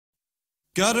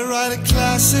Gotta write a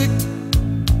classic.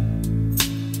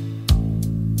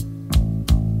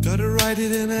 Gotta write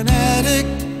it in an attic.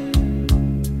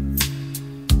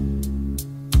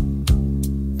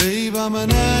 Babe, I'm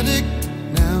an addict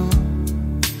now.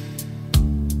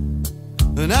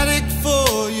 An addict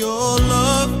for your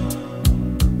love.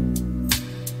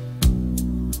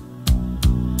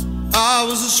 I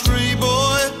was a stray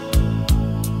boy,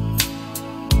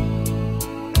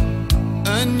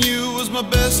 and you was my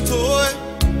best toy.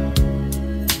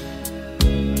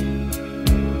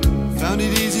 Found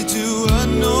it easy to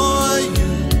annoy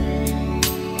you,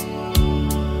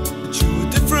 but you were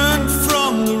different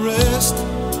from the rest.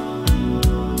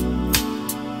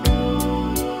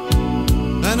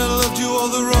 And I loved you all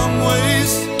the wrong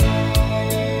ways.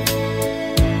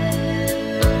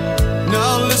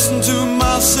 Now listen to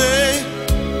my say.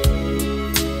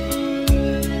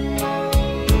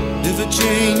 If it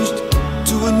changed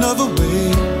to another way,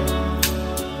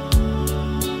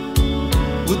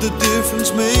 would the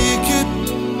difference make it?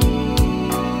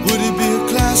 Would it be a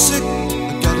classic? I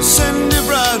gotta send it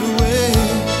right away.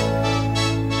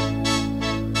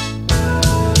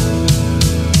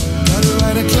 Gotta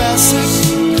write a classic.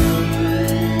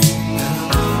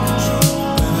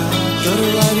 Gotta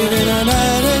write it in an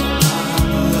attic.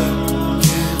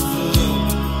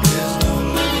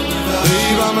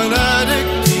 Babe, I'm an addict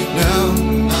now.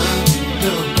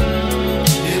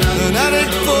 An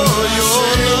addict for your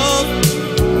love.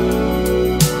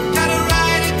 Gotta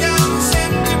write it down,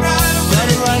 send it right away.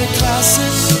 Gotta write a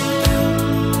classic.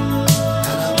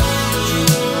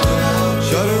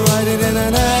 Gotta write it in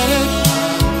an attic.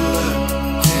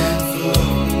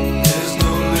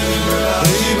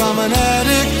 Babe, I'm an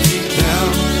addict now.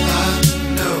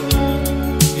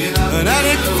 An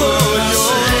addict for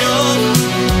your love.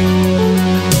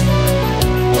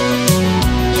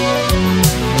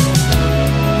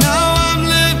 Now I'm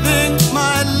living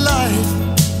my life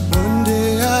one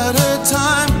day at a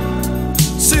time.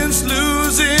 Since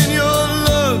losing your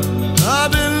love,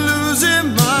 I've been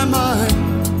losing my mind.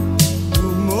 No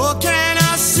more can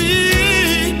I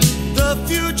see the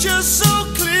future so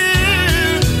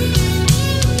clear.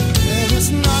 And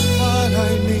it's not what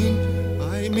I mean.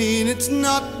 I mean, it's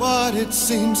not what it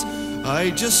seems.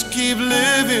 I just keep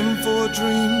living for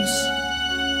dreams.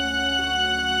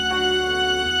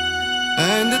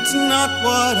 And it's not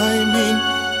what I mean.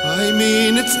 I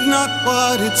mean, it's not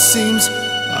what it seems.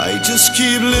 I just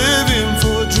keep living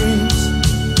for dreams.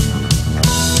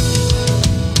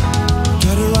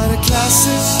 Gotta write a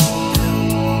classic.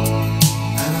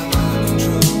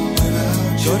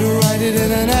 Gotta write it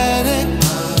in an attic.